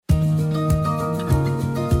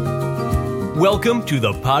Welcome to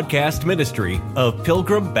the podcast ministry of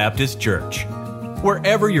Pilgrim Baptist Church.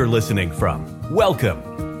 Wherever you're listening from,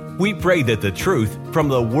 welcome. We pray that the truth from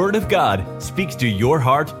the Word of God speaks to your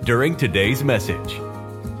heart during today's message.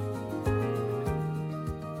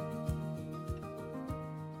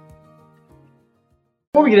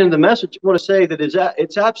 Before we get into the message, I want to say that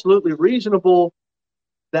it's absolutely reasonable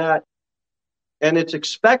that, and it's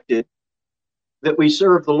expected that we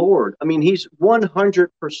serve the Lord. I mean, He's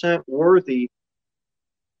 100% worthy,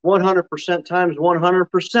 100% times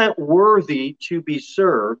 100% worthy to be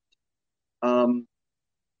served. So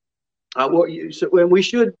we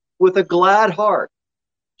should, with a glad heart,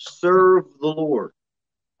 serve the Lord.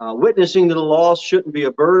 Witnessing to the lost shouldn't be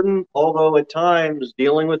a burden, although at times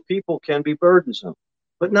dealing with people can be burdensome.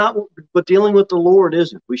 But dealing with the Lord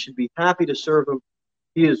isn't. We should be happy to serve Him.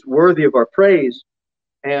 He is worthy of our praise.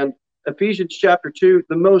 And Ephesians chapter 2,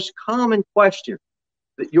 the most common question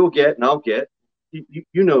that you'll get, and I'll get,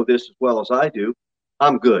 you know this as well as I do,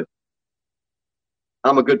 I'm good.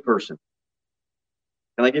 I'm a good person.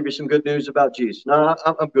 Can I give you some good news about Jesus? No,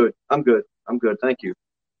 I'm good. I'm good. I'm good. Thank you.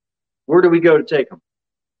 Where do we go to take them?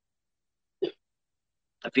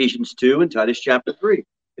 Ephesians 2 and Titus chapter 3. You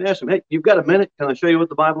can ask them, hey, you've got a minute? Can I show you what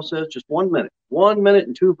the Bible says? Just 1 minute. 1 minute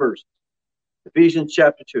and 2 verses. Ephesians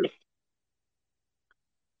chapter 2.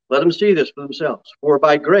 Let them see this for themselves. For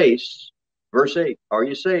by grace, verse 8, are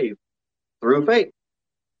you saved? Through faith.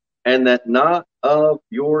 And that not of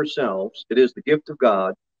yourselves, it is the gift of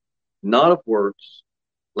God, not of works,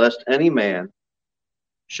 lest any man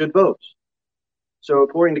should boast. So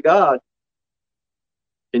according to God,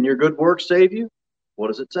 can your good works save you? What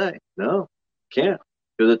does it say? No, can't,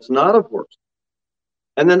 because it's not of works.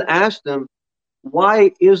 And then ask them,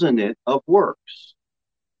 why isn't it of works?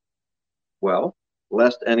 Well,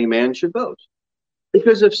 lest any man should boast.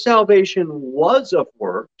 Because if salvation was of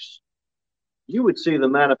works, you would see the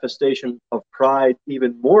manifestation of pride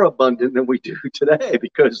even more abundant than we do today,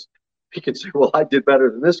 because we can say, well, I did better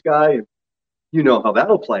than this guy, and you know how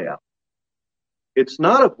that'll play out. It's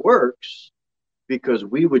not of works because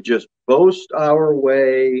we would just boast our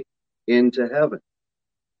way into heaven.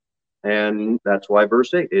 And that's why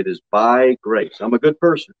verse 8, it is by grace. I'm a good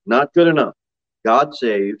person, not good enough. God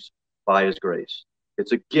saves by His grace.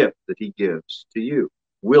 It's a gift that He gives to you.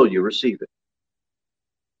 Will you receive it?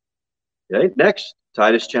 Okay, next,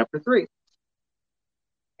 Titus chapter 3.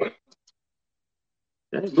 Okay,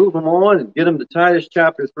 move them on and get them to Titus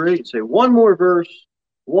chapter 3 and say one more verse.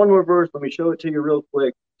 Let me show it to you real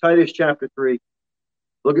quick. Titus chapter 3.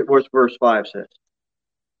 Look at what verse 5 says.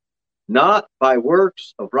 Not by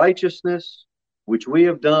works of righteousness, which we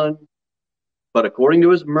have done, but according to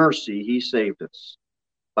His mercy He saved us,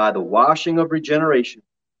 by the washing of regeneration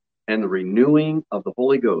and the renewing of the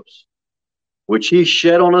Holy Ghost, which He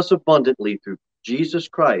shed on us abundantly through Jesus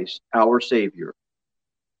Christ, our Savior,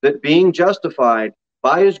 that being justified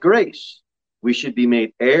by His grace, we should be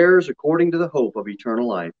made heirs according to the hope of eternal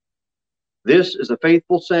life. This is a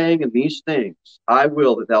faithful saying, and these things I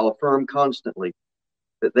will that thou affirm constantly,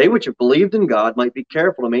 that they which have believed in God might be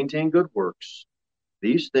careful to maintain good works.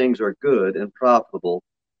 These things are good and profitable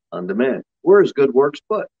unto men. Where is good works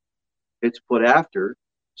put? It's put after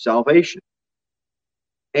salvation.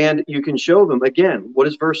 And you can show them, again, what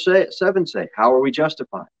does verse 7 say? How are we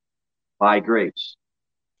justified? By grace.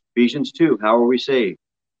 Ephesians 2, how are we saved?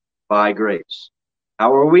 By grace.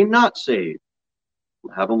 How are we not saved?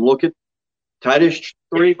 Have them look at Titus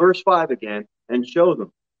 3, verse 5 again, and show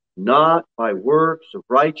them. Not by works of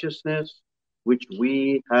righteousness, which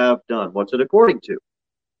we have done. What's it according to?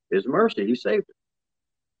 His mercy. He saved it.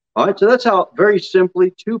 All right, so that's how, very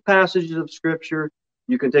simply, 2 passages of Scripture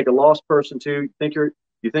you can take a lost person to. You think you're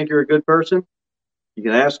a good person? You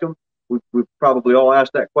can ask them. We've probably all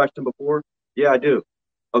asked that question before. Yeah, I do.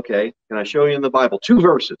 Okay, can I show you in the Bible 2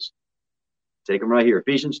 verses? Take them right here,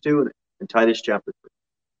 Ephesians 2 and Titus chapter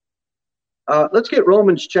 3. Let's get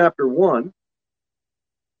Romans chapter 1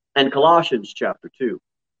 and Colossians chapter 2.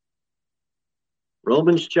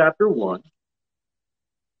 Romans chapter 1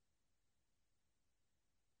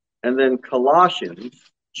 and then Colossians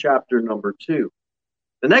chapter number 2.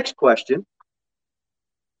 The next question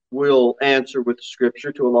we'll answer with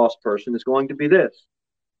Scripture to a lost person is going to be this.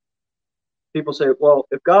 People say, well,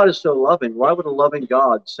 if God is so loving, why would a loving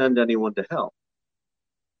God send anyone to hell?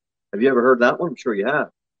 Have you ever heard that one? I'm sure you have.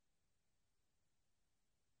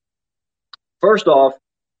 First off,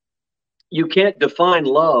 you can't define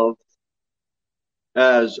love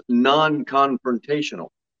as non-confrontational.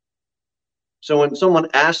 So when someone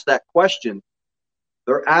asks that question,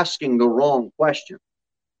 they're asking the wrong question.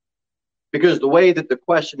 Because the way that the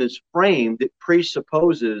question is framed, it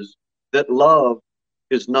presupposes that love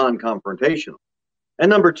is non-confrontational. And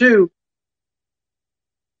number two,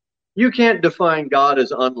 you can't define God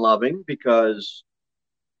as unloving because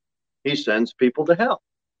he sends people to hell.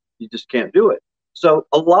 You just can't do it. So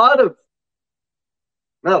not a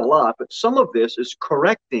lot, but some of this is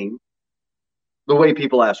correcting the way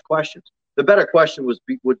people ask questions. The better question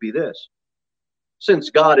would be this. Since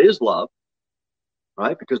God is love,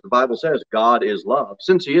 right? Because the Bible says God is love.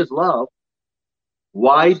 Since he is love,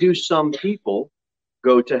 why do some people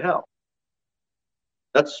go to hell?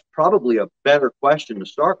 That's probably a better question to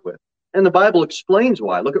start with. And the Bible explains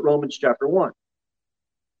why. Look at Romans chapter 1.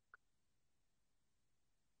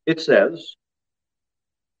 It says,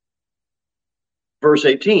 verse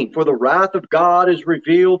 18, for the wrath of God is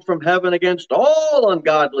revealed from heaven against all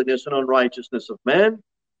ungodliness and unrighteousness of men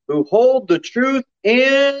who hold the truth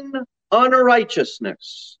in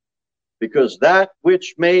unrighteousness, because that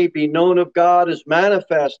which may be known of God is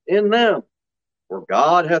manifest in them, for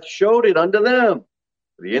God hath showed it unto them.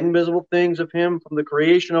 The invisible things of him from the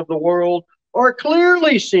creation of the world are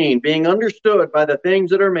clearly seen, being understood by the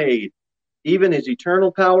things that are made, even his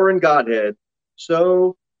eternal power and Godhead,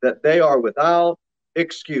 so that they are without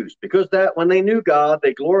excuse. Because that when they knew God,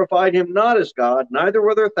 they glorified him not as God, neither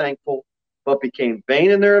were they thankful, but became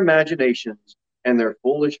vain in their imaginations, and their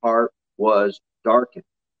foolish heart was darkened.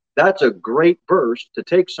 That's a great verse to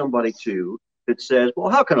take somebody to that says, well,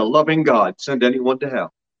 how can a loving God send anyone to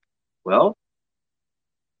hell? Well,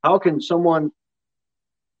 how can someone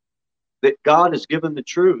that God has given the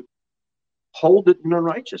truth hold it in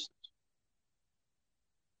unrighteousness?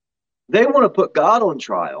 They want to put God on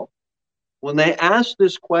trial. When they ask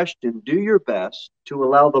this question, do your best to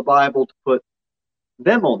allow the Bible to put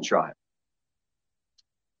them on trial.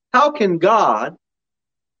 When God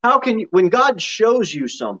shows you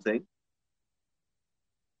something,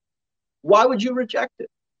 why would you reject it?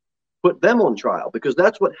 Put them on trial, because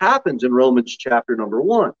that's what happens in Romans chapter number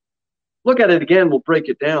 1. Look at it again, we'll break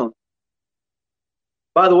it down.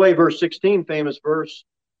 By the way, verse 16, famous verse,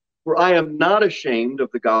 for I am not ashamed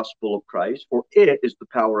of the gospel of Christ, for it is the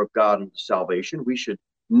power of God unto salvation. We should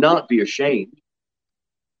not be ashamed.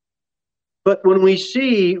 But when we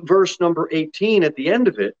see verse number 18 at the end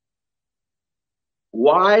of it,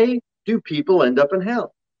 why do people end up in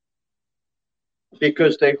hell?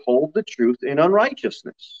 Because they hold the truth in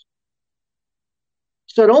unrighteousness.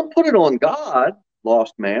 So don't put it on God,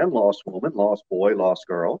 lost man, lost woman, lost boy, lost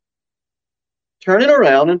girl. Turn it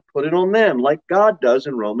around and put it on them like God does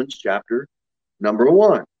in Romans chapter number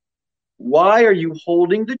 1. Why are you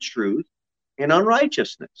holding the truth in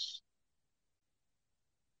unrighteousness?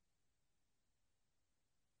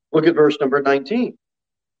 Look at verse number 19.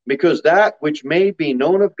 Because that which may be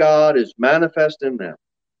known of God is manifest in them,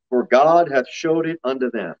 for God hath showed it unto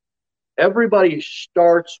them. Everybody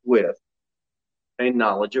starts with a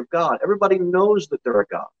knowledge of God. Everybody knows that they're a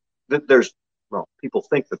God. People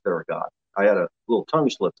think that they're a God. I had a little tongue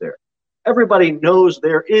slip there. Everybody knows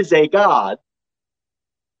there is a God.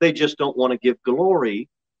 They just don't want to give glory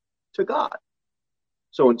to God.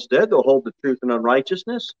 So instead, they'll hold the truth in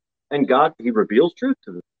unrighteousness, and God, he reveals truth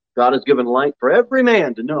to them. God has given light for every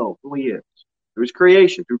man to know who he is. Through his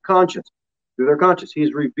creation, through conscience, through their conscience.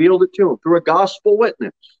 He's revealed it to them through a gospel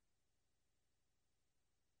witness.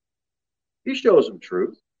 He shows them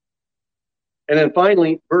truth. And then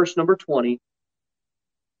finally, verse number 20.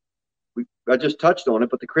 I just touched on it,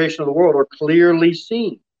 but the creation of the world are clearly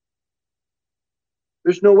seen.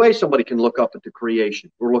 There's no way somebody can look up at the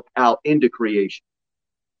creation or look out into creation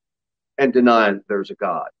and deny that there's a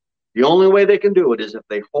God. The only way they can do it is if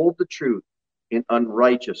they hold the truth in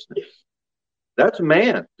unrighteousness. That's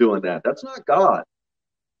man doing that. That's not God.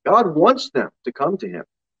 God wants them to come to him.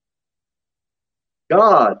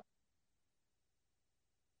 God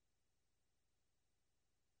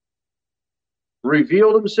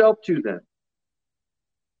revealed himself to them,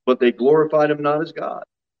 but they glorified him not as God.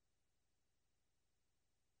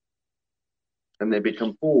 And they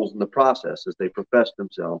become fools in the process as they profess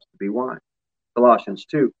themselves to be wise. Colossians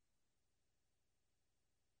 2.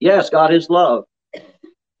 Yes, God is love.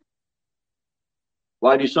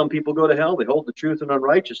 Why do some people go to hell? They hold the truth in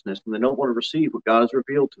unrighteousness, and they don't want to receive what God has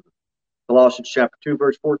revealed to them. Colossians chapter 2,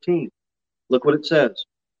 verse 14. Look what it says.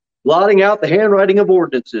 Blotting out the handwriting of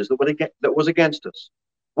ordinances that was against us,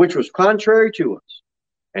 which was contrary to us,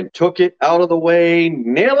 and took it out of the way,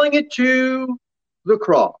 nailing it to the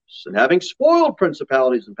cross. And having spoiled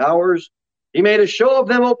principalities and powers, he made a show of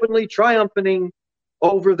them openly, triumphing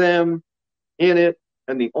over them in it.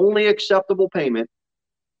 And the only acceptable payment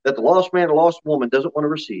that the lost man or lost woman doesn't want to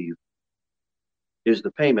receive is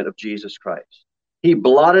the payment of Jesus Christ. He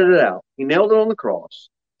blotted it out. He nailed it on the cross.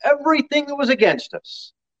 everything that was against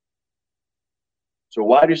us. So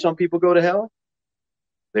why do some people go to hell?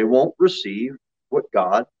 They won't receive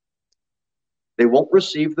they won't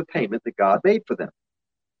receive the payment that God made for them.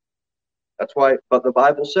 That's why, but the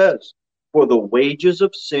Bible says, for the wages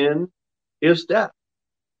of sin is death.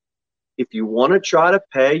 If you want to try to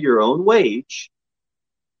pay your own wage,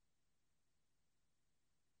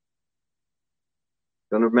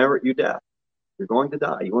 it's going to merit you death. You're going to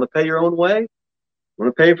die. You want to pay your own way? You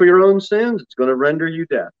want to pay for your own sins? It's going to render you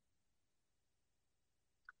death.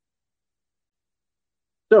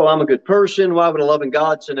 So I'm a good person. Why would a loving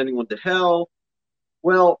God send anyone to hell?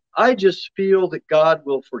 Well, I just feel that God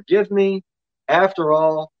will forgive me. After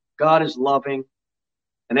all, God is loving.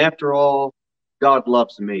 And after all, God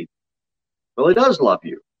loves me. Well, he does love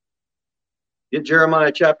you. Get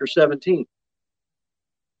Jeremiah chapter 17.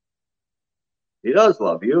 He does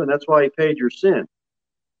love you, and that's why he paid your sin.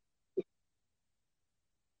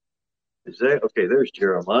 Okay, there's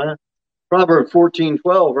Jeremiah. Proverbs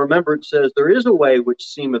 14:12. Remember, it says, there is a way which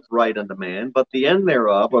seemeth right unto man, but the end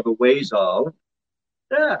thereof are the ways of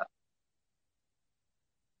death.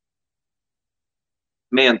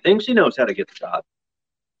 Man thinks he knows how to get to God.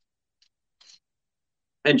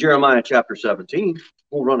 And Jeremiah chapter 17,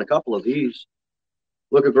 we'll run a couple of these.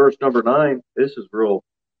 Look at verse number 9. This is real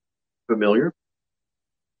familiar.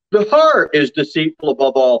 The heart is deceitful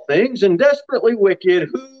above all things and desperately wicked.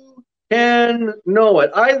 Who can know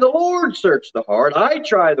it? I, the Lord, search the heart. I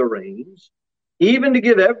try the reins, even to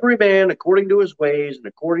give every man according to his ways and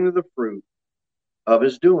according to the fruit of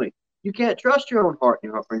his doing. You can't trust your own heart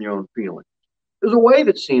and your own feelings. There's a way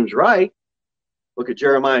that seems right. Look at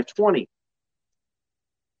Jeremiah 20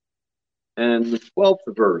 and the 12th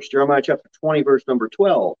verse. Jeremiah chapter 20, verse number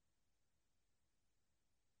 12.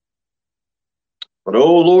 But,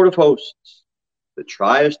 O Lord of hosts, that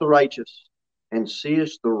triest the righteous, and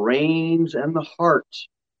seest the reins and the heart,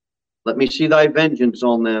 let me see thy vengeance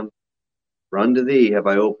on them. For unto thee have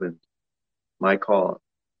I opened my cause.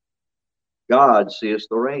 God seest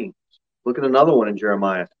the reins. Look at another one in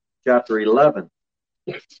Jeremiah chapter 11.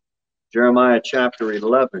 Jeremiah chapter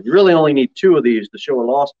 11. You really only need two of these to show a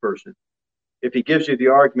lost person. If he gives you the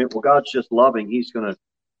argument, well, God's just loving, he's gonna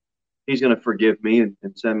forgive me and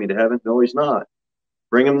send me to heaven. No, he's not.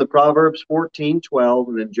 Bring him to Proverbs 14:12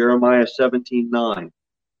 and then Jeremiah 17:9.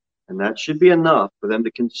 And that should be enough for them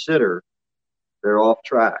to consider they're off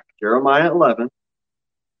track. Jeremiah 11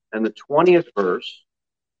 and the 20th verse.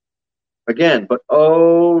 Again, but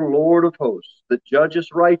O Lord of hosts, that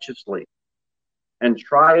judgest righteously and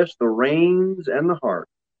triest the reins and the heart.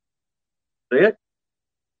 See it?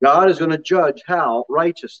 God is going to judge how?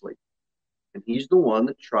 Righteously. And he's the one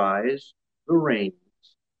that tries the reins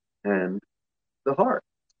and the heart.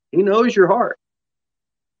 He knows your heart.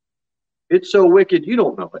 It's so wicked you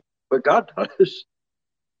don't know it, but God does.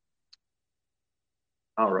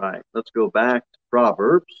 All right, let's go back to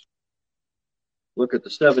Proverbs. Look at the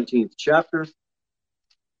 17th chapter.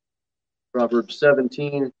 Proverbs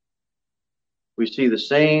 17. We see the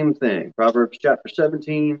same thing. Proverbs chapter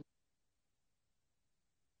 17.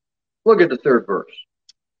 Look at the 3rd verse.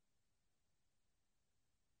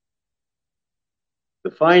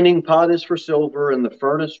 The finding pot is for silver and the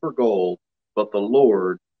furnace for gold, but the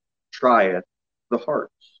Lord trieth the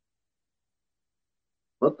hearts.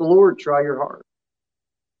 Let the Lord try your heart.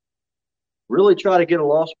 Really try to get a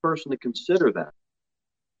lost person to consider that.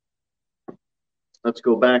 Let's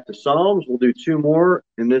go back to Psalms. We'll do two more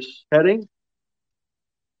in this heading.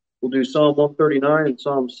 We'll do Psalm 139 and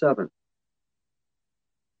Psalm 7.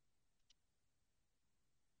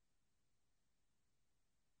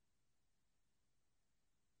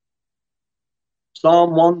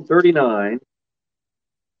 Psalm 139,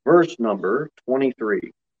 verse number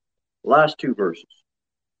 23. Last two verses.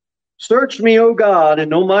 Search me, O God,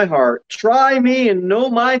 and know my heart. Try me and know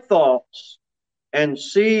my thoughts, and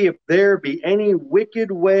see if there be any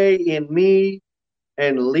wicked way in me,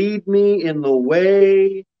 and lead me in the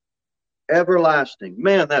way everlasting.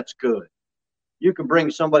 Man, that's good. You can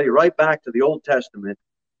bring somebody right back to the Old Testament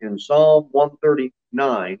in Psalm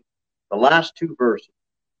 139, the last two verses.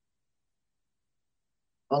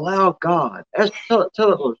 Allow God, tell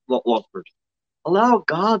it, lost person. Allow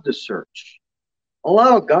God to search.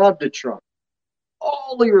 Allow God to try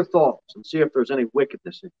all of your thoughts and see if there's any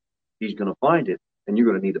wickedness in it. He's going to find it, and you're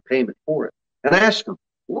going to need a payment for it. And ask him,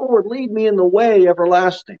 Lord, lead me in the way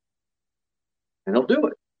everlasting. And he'll do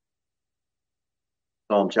it.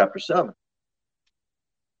 Psalm chapter 7.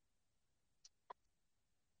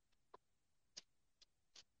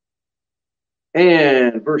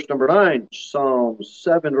 And verse number 9, Psalm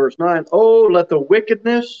 7, verse 9. Oh, let the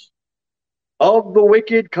wickedness of the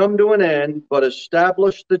wicked come to an end, but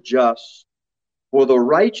establish the just. For the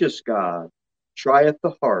righteous God trieth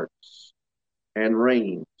the hearts and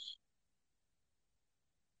reigns.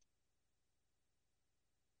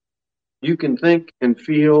 You can think and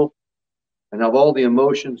feel and have all the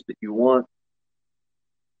emotions that you want,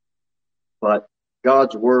 but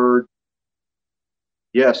God's word,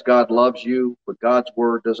 yes, God loves you, but God's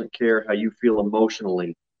word doesn't care how you feel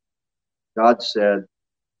emotionally. God said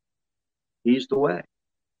He's the way.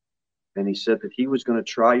 And He said that He was going to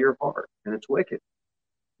try your heart, and it's wicked.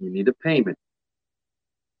 You need a payment.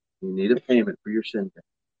 You need a payment for your sin debt.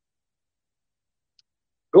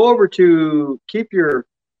 Go over to keep your,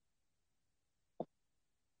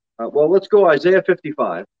 let's go Isaiah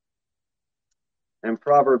 55 and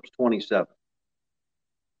Proverbs 27.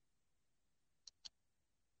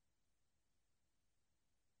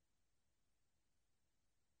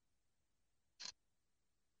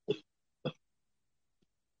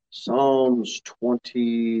 Psalms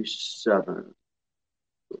 27.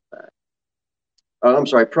 I'm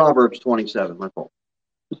sorry, Proverbs 27, my fault.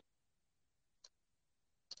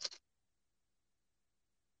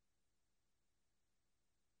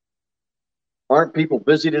 Aren't people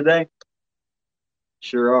busy today?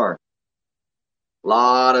 Sure are. A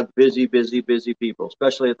lot of busy people,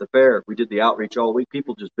 especially at the fair. We did the outreach all week.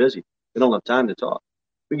 People just busy. They don't have time to talk.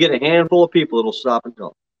 We get a handful of people that'll stop and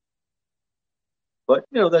talk. But,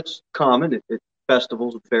 that's common at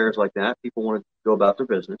festivals and fairs like that. People want to go about their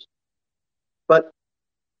business. But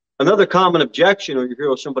another common objection, or you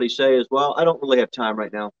hear somebody say, is, well, I don't really have time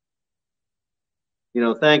right now.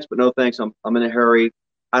 Thanks, but no thanks. I'm in a hurry.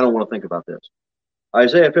 I don't want to think about this.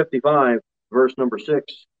 Isaiah 55, verse number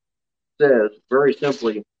 6 says, very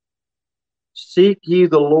simply, seek ye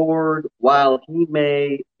the Lord while he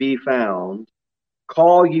may be found.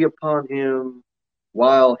 Call ye upon him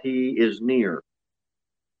while he is near.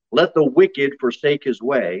 Let the wicked forsake his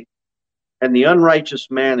way, and the unrighteous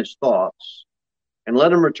man his thoughts. And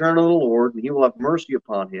let him return to the Lord, and he will have mercy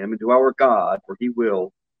upon him, and to our God, for he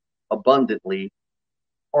will abundantly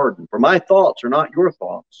pardon. For my thoughts are not your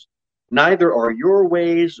thoughts, neither are your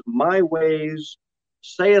ways my ways,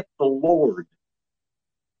 saith the Lord.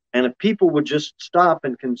 And if people would just stop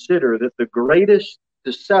and consider that the greatest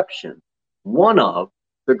deception, one of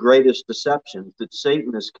the greatest deceptions that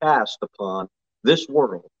Satan has cast upon this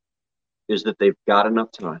world, is that they've got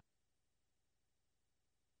enough time.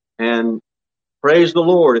 And praise the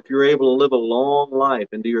Lord, if you're able to live a long life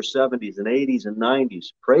into your 70s and 80s and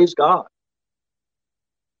 90s, praise God.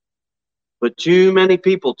 But too many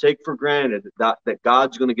people take for granted that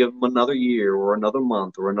God's going to give them another year or another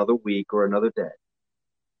month or another week or another day.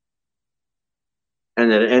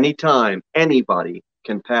 And at any time, anybody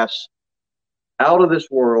can pass out of this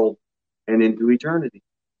world and into eternity.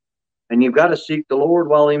 And you've got to seek the Lord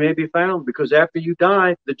while he may be found, because after you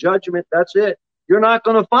die, the judgment, that's it. You're not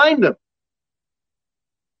going to find him.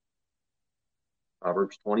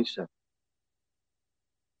 Proverbs 27.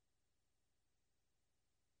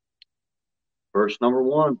 Verse number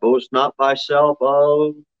 1, boast not thyself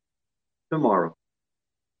of tomorrow,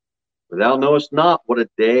 for thou knowest not what a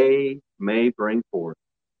day may bring forth.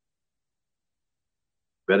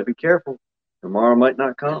 Better be careful. Tomorrow might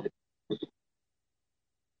not come.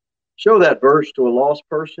 Show that verse to a lost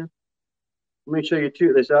person. Let me show you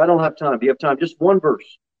two. They say, I don't have time. Do you have time? Just one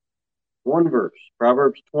verse. One verse.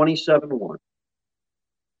 Proverbs 27:1.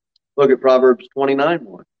 Look at Proverbs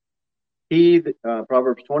 29:1.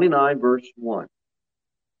 Proverbs 29, verse 1.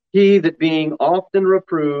 He that being often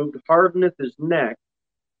reproved hardeneth his neck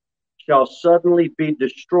shall suddenly be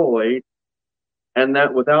destroyed, and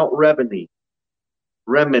that without remedy.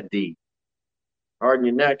 Harden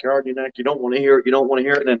your neck, you don't want to hear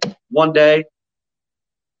it, and then one day,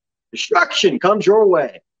 destruction comes your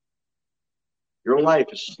way. Your life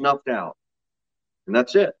is snuffed out, and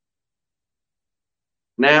that's it.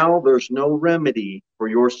 Now there's no remedy for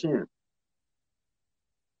your sin.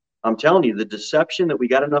 I'm telling you, the deception that we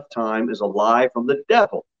got enough time is a lie from the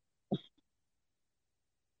devil.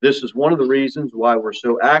 This is one of the reasons why we're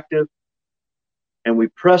so active, and we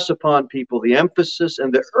press upon people the emphasis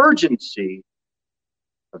and the urgency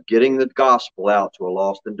of getting the gospel out to a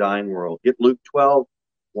lost and dying world. Get Luke 12,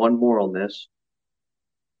 one more on this.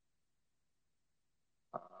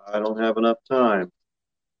 I don't have enough time.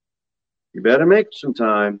 You better make some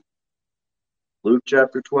time. Luke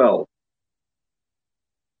chapter 12.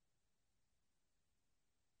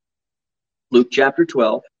 Luke chapter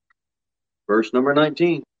 12, verse number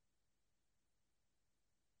 19.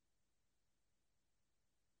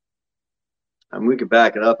 And we can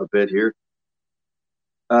back it up a bit here.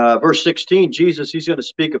 Verse 16, Jesus, he's going to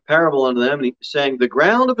speak a parable unto them, and he's saying, the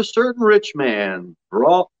ground of a certain rich man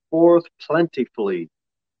brought forth plentifully.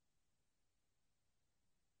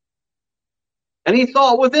 And he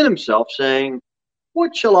thought within himself, saying,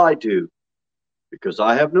 what shall I do? Because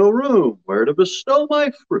I have no room where to bestow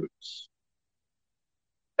my fruits.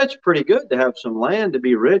 That's pretty good to have some land, to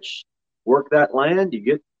be rich. Work that land, you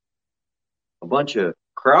get a bunch of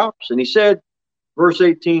crops. And he said, verse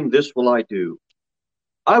 18, this will I do.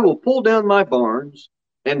 I will pull down my barns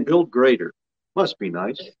and build greater. Must be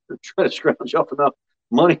nice. Try to scrounge up enough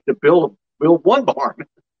money to build one barn,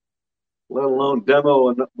 let alone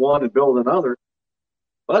demo one and build another.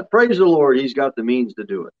 But praise the Lord, he's got the means to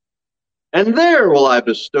do it. And there will I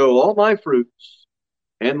bestow all my fruits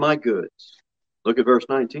and my goods. Look at verse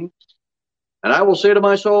 19. And I will say to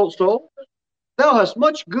my soul, thou hast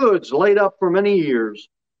much goods laid up for many years.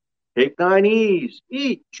 Take thine ease,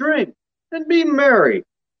 eat, drink, and be merry.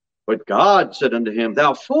 But God said unto him,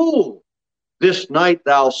 thou fool, this night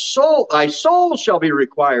thy soul shall be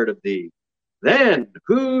required of thee. Then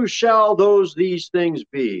who shall these things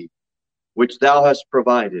be, which thou hast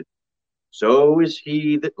provided? So is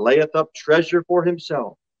he that layeth up treasure for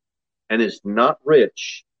himself, and is not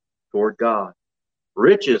rich toward God.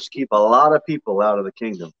 Riches keep a lot of people out of the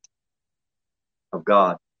kingdom of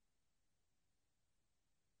God,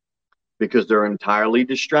 because they're entirely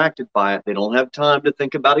distracted by it. They don't have time to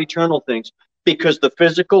think about eternal things, because the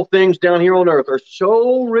physical things down here on earth are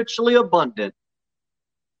so richly abundant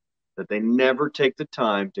that they never take the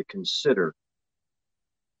time to consider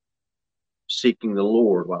seeking the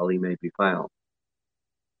Lord while he may be found.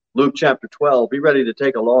 Luke chapter 12, be ready to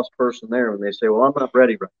take a lost person there when they say, well, I'm not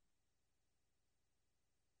ready.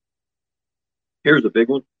 Here's a big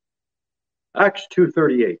one. Acts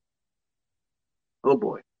 2:38. Oh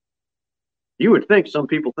boy. You would think some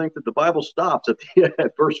people think that the Bible stops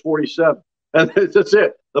at verse 47. And that's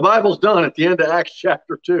it. The Bible's done at the end of Acts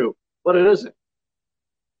chapter 2. But it isn't.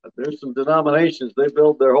 There's some denominations, they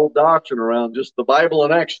build their whole doctrine around just the Bible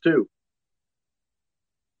and Acts 2.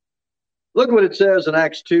 Look what it says in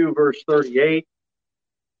Acts 2, verse 38.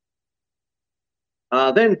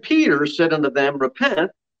 Then Peter said unto them,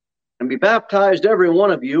 repent, and be baptized every one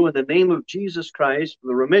of you in the name of Jesus Christ for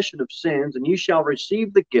the remission of sins, and ye shall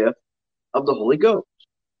receive the gift of the Holy Ghost.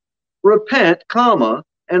 Repent,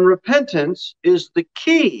 and repentance is the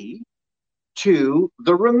key to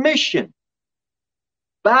the remission.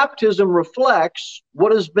 Baptism reflects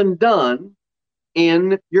what has been done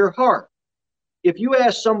in your heart. If you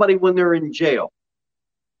ask somebody when they're in jail,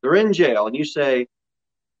 and you say,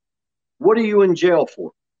 what are you in jail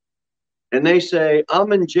for? And they say,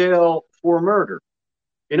 I'm in jail for murder.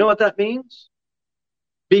 You know what that means?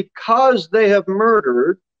 Because they have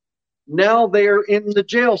murdered, now they're in the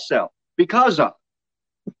jail cell because of.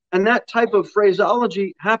 And that type of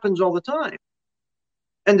phraseology happens all the time.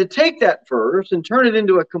 And to take that verse and turn it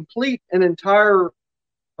into a complete and entire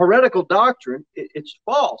heretical doctrine, it's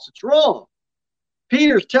false. It's wrong.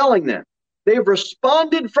 Peter's telling them they've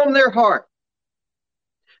responded from their heart.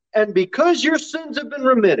 And because your sins have been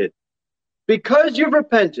remitted, because you've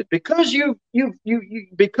repented, because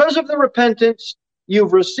because of the repentance,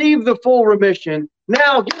 you've received the full remission.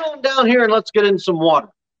 Now get on down here and let's get in some water.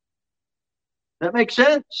 That makes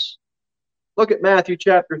sense? Look at Matthew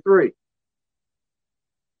chapter 3.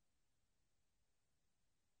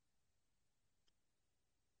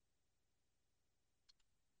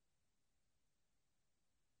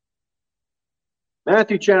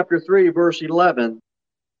 Matthew chapter 3, verse 11.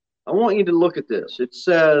 I want you to look at this. It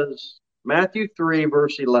says, Matthew 3,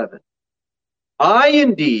 verse 11. I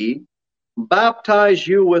indeed baptize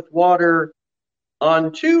you with water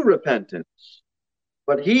unto repentance,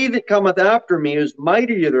 but he that cometh after me is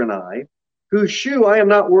mightier than I, whose shoe I am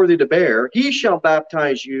not worthy to bear. He shall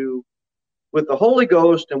baptize you with the Holy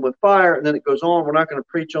Ghost and with fire. And then it goes on. We're not going to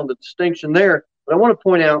preach on the distinction there, but I want to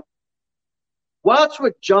point out, watch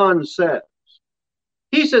what John says.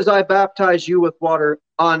 He says, I baptize you with water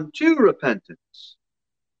unto repentance.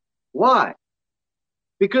 Why?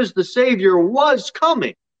 Because the Savior was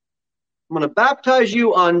coming. I'm going to baptize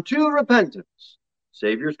you unto repentance.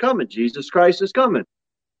 Savior's coming. Jesus Christ is coming.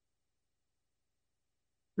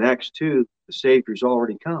 In Acts 2, the Savior's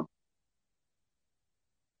already come.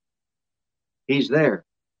 He's there.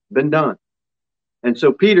 Been done. And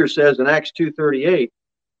so Peter says in Acts 2:38,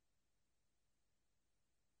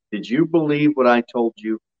 did you believe what I told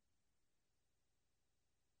you?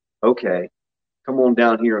 Okay, come on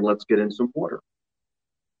down here and let's get in some water.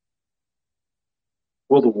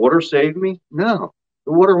 Will the water save me? No,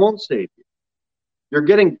 the water won't save you. You're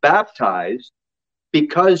getting baptized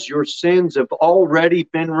because your sins have already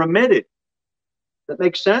been remitted. That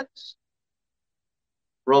makes sense?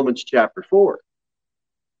 Romans chapter 4.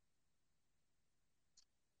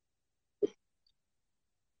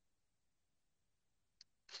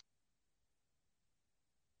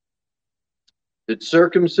 Did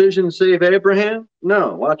circumcision save Abraham?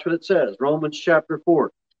 No. Watch what it says. Romans chapter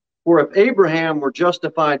 4. For if Abraham were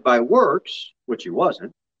justified by works, which he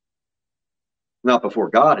wasn't, not before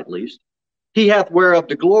God at least, he hath whereof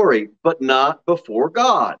to glory, but not before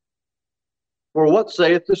God. For what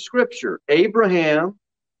saith the scripture? Abraham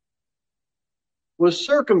was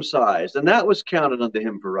circumcised, and that was counted unto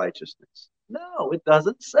him for righteousness. No, it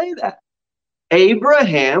doesn't say that.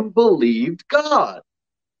 Abraham believed God,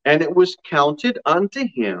 and it was counted unto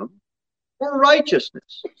him for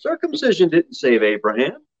righteousness. Circumcision didn't save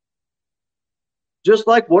Abraham. Just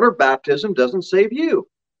like water baptism doesn't save you.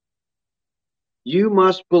 You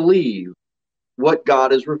must believe what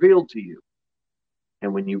God has revealed to you.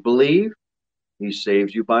 And when you believe, he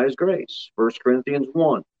saves you by his grace. 1 Corinthians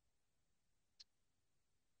 1.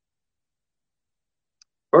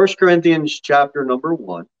 1 Corinthians chapter number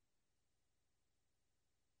 1.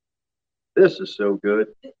 This is so good.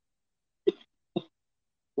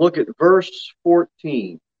 Look at verse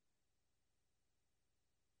 14.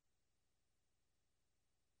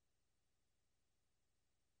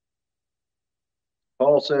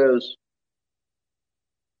 Paul says,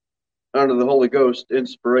 under the Holy Ghost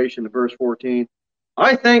inspiration of verse 14,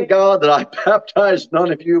 I thank God that I baptized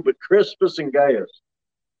none of you but Crispus and Gaius,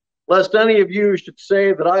 lest any of you should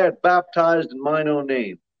say that I had baptized in mine own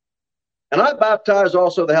name. And I baptized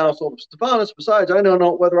also the household of Stephanas. Besides, I know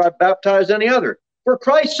not whether I baptized any other. For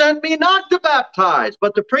Christ sent me not to baptize,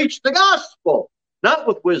 but to preach the gospel, not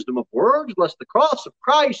with wisdom of words, lest the cross of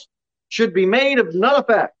Christ should be made of none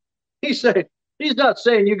effect. He's not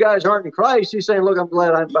saying you guys aren't in Christ. He's saying, look, I'm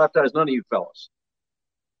glad I baptized none of you fellas.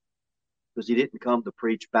 Because he didn't come to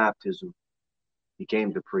preach baptism. He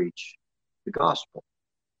came to preach the gospel.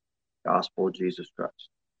 Gospel of Jesus Christ.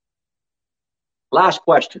 Last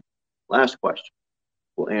question.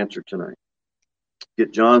 We'll answer tonight.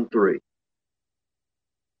 Get John 3.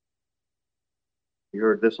 You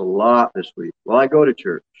heard this a lot this week. Well, I go to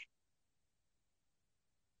church.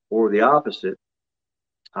 Or the opposite.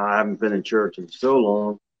 I haven't been in church in so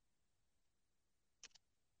long.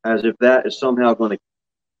 As if that is somehow going to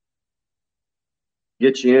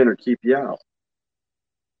get you in or keep you out.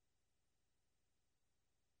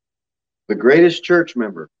 The greatest church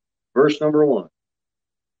member, verse number 1.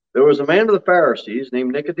 There was a man of the Pharisees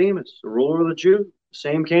named Nicodemus, the ruler of the Jews. The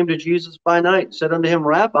same came to Jesus by night and said unto him,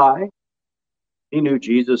 Rabbi. He knew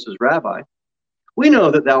Jesus as Rabbi. We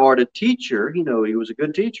know that thou art a teacher. He knew he was a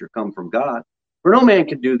good teacher, come from God. For no man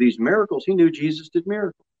can do these miracles. He knew Jesus did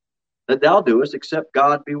miracles. That thou doest, except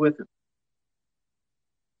God be with him.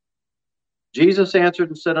 Jesus answered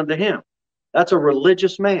and said unto him, that's a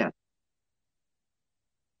religious man.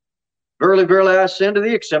 Verily, verily, I say unto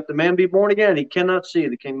thee, except the man be born again, he cannot see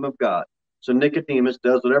the kingdom of God. So Nicodemus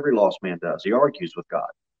does what every lost man does. He argues with God.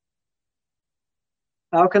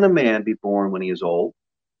 How can a man be born when he is old?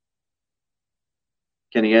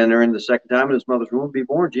 Can he enter in the second time in his mother's womb and be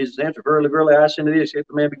born? Jesus answered, verily, verily, I say unto thee, except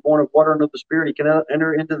the man be born of water and of the Spirit, he cannot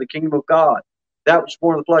enter into the kingdom of God. That was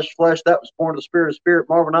born of the flesh, flesh. That was born of the Spirit, Spirit.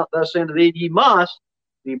 Marvel not that I say unto thee, ye must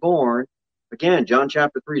be born. Again, John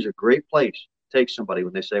chapter 3 is a great place to take somebody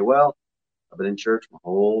when they say, well, I've been in church my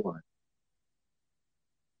whole life.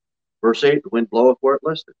 Verse 8, the wind bloweth where it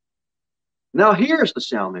listeth. Now here's the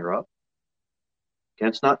sound thereof.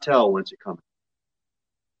 Canst not tell whence it cometh,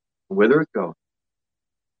 and whither it goeth.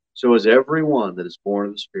 So is every one that is born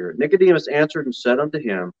of the Spirit. Nicodemus answered and said unto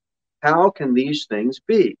him, how can these things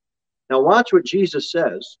be? Now watch what Jesus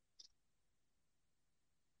says,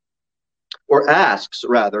 or asks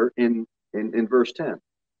rather, in verse 10.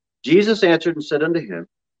 Jesus answered and said unto him,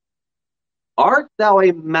 art thou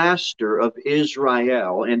a master of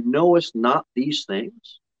Israel, and knowest not these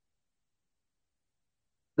things?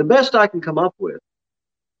 The best I can come up with.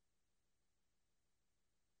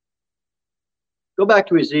 Go back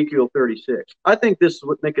to Ezekiel 36. I think this is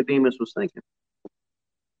what Nicodemus was thinking.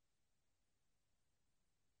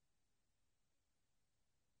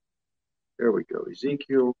 There we go.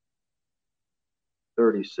 Ezekiel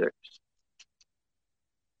 36.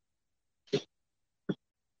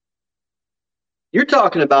 You're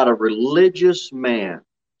talking about a religious man,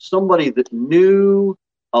 somebody that knew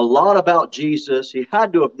a lot about Jesus. He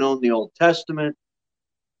had to have known the Old Testament.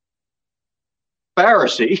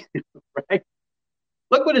 Pharisee, right?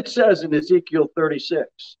 Look what it says in Ezekiel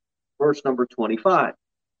 36, verse number 25.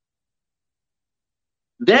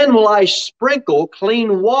 Then will I sprinkle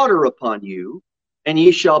clean water upon you, and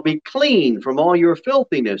ye shall be clean from all your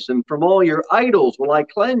filthiness, and from all your idols will I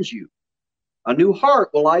cleanse you. A new heart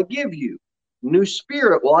will I give you, a new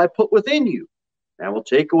spirit will I put within you. And I will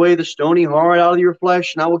take away the stony heart out of your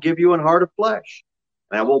flesh, and I will give you an heart of flesh.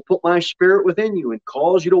 And I will put my spirit within you, and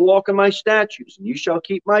cause you to walk in my statutes, and you shall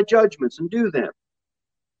keep my judgments and do them.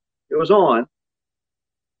 It goes on.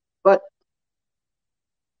 But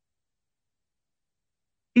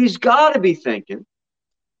he's got to be thinking,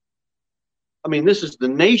 I mean, this is the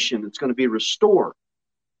nation that's going to be restored.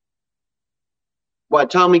 By the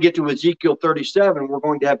time we get to Ezekiel 37, we're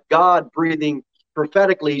going to have God breathing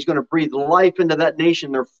prophetically. He's going to breathe life into that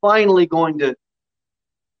nation. They're finally going to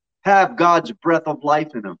have God's breath of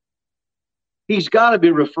life in them. He's got to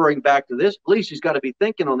be referring back to this. At least he's got to be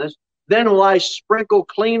thinking on this. Then will I sprinkle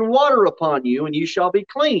clean water upon you, and you shall be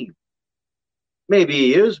clean. Maybe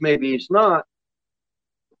he is, maybe he's not.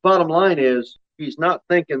 Bottom line is, he's not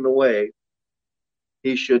thinking the way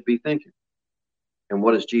he should be thinking. And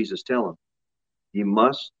what does Jesus tell him? You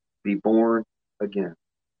must be born again.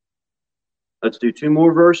 Let's do 2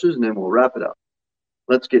 more verses and then we'll wrap it up.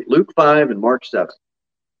 Let's get Luke 5 and Mark 7.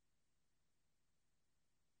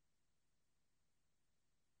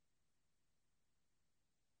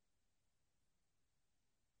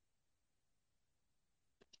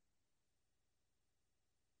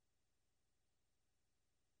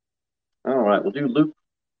 All right, we'll do Luke.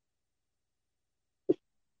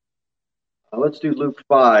 Let's do Luke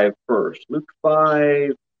 5 first. Luke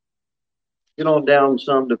 5, get on down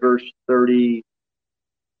some to verse 30.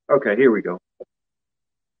 Okay, here we go.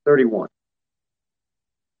 31.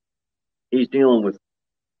 He's dealing with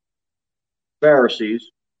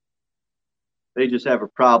Pharisees. They just have a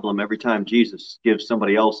problem every time Jesus gives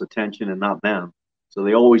somebody else attention and not them. So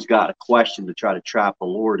they always got a question to try to trap the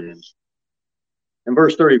Lord in. In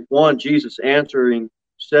verse 31, Jesus answering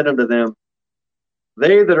said unto them,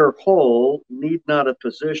 they that are whole need not a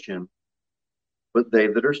physician, but they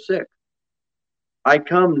that are sick. I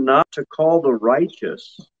come not to call the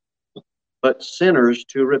righteous, but sinners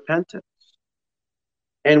to repentance.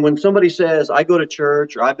 And when somebody says, I go to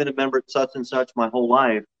church, or I've been a member at such and such my whole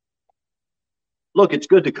life, look, it's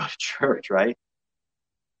good to go to church, right?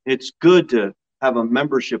 It's good to have a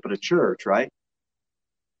membership at a church, right?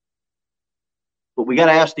 But we got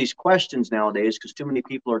to ask these questions nowadays because too many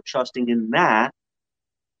people are trusting in that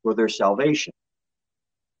for their salvation.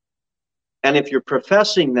 And if you're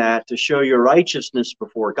professing that to show your righteousness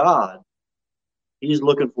before God, he's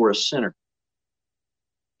looking for a sinner.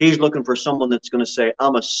 He's looking for someone that's going to say,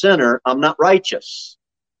 I'm a sinner, I'm not righteous.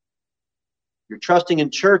 You're trusting in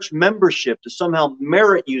church membership to somehow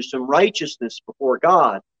merit you some righteousness before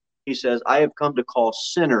God. He says, I have come to call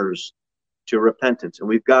sinners to repentance. And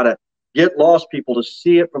we've got to get lost people to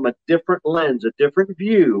see it from a different lens, a different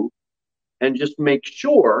view, and just make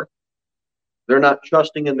sure they're not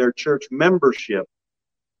trusting in their church membership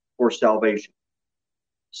for salvation.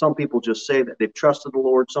 Some people just say that they've trusted the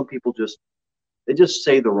Lord. Some people they just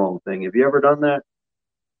say the wrong thing. Have you ever done that?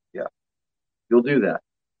 Yeah. You'll do that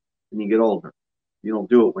when you get older. You don't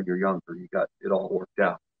do it when you're younger. You got it all worked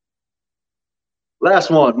out. Last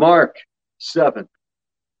one, Mark 7.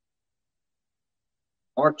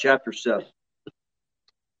 Mark chapter 7.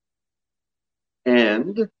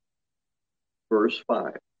 And verse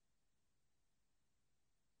 5.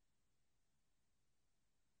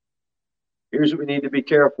 Here's what we need to be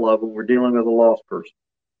careful of when we're dealing with a lost person.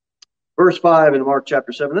 Verse 5 in Mark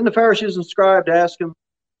chapter 7. Then the Pharisees and scribes asked him,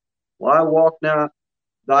 why walk not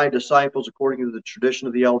thy disciples according to the tradition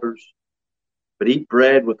of the elders, but eat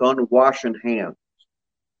bread with unwashen hands?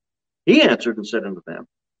 He answered and said unto them,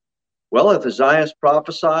 well, if Isaiah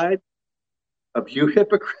prophesied of you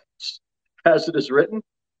hypocrites, as it is written,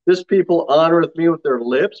 this people honoreth me with their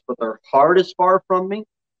lips, but their heart is far from me.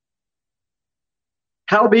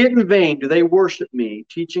 Howbeit in vain do they worship me,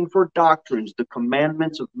 teaching for doctrines the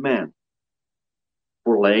commandments of men.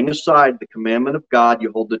 For laying aside the commandment of God,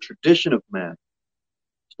 you hold the tradition of men.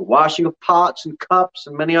 It's the washing of pots and cups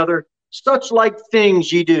and many other such like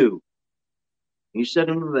things ye do. He said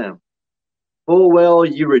unto them, full well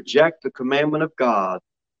ye reject the commandment of God,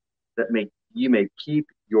 that ye may keep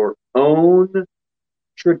your own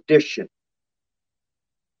tradition.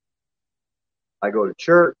 I go to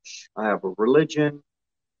church, I have a religion.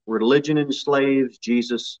 Religion enslaves,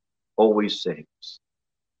 Jesus always saves.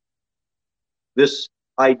 This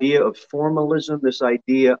idea of formalism, this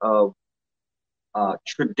idea of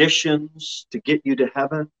traditions to get you to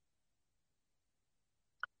heaven,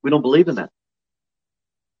 we don't believe in that.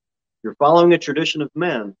 You're following a tradition of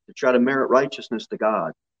men to try to merit righteousness to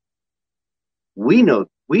God. We know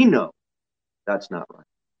that's not right.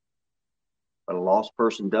 But a lost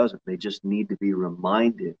person doesn't. They just need to be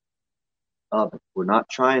reminded of it. We're not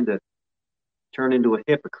trying to turn into a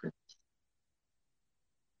hypocrite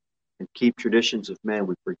and keep traditions of men.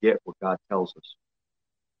 We forget what God tells us.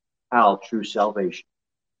 How true salvation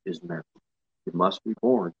is meant. You must be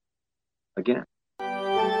born again.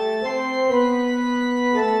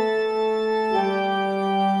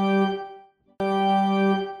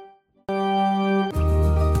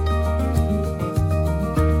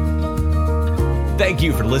 Thank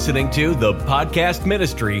you for listening to the podcast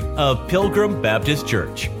ministry of Pilgrim Baptist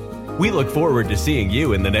Church. We look forward to seeing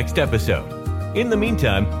you in the next episode. In the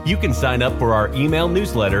meantime, you can sign up for our email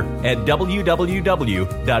newsletter at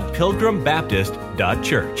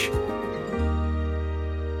www.pilgrimbaptist.church.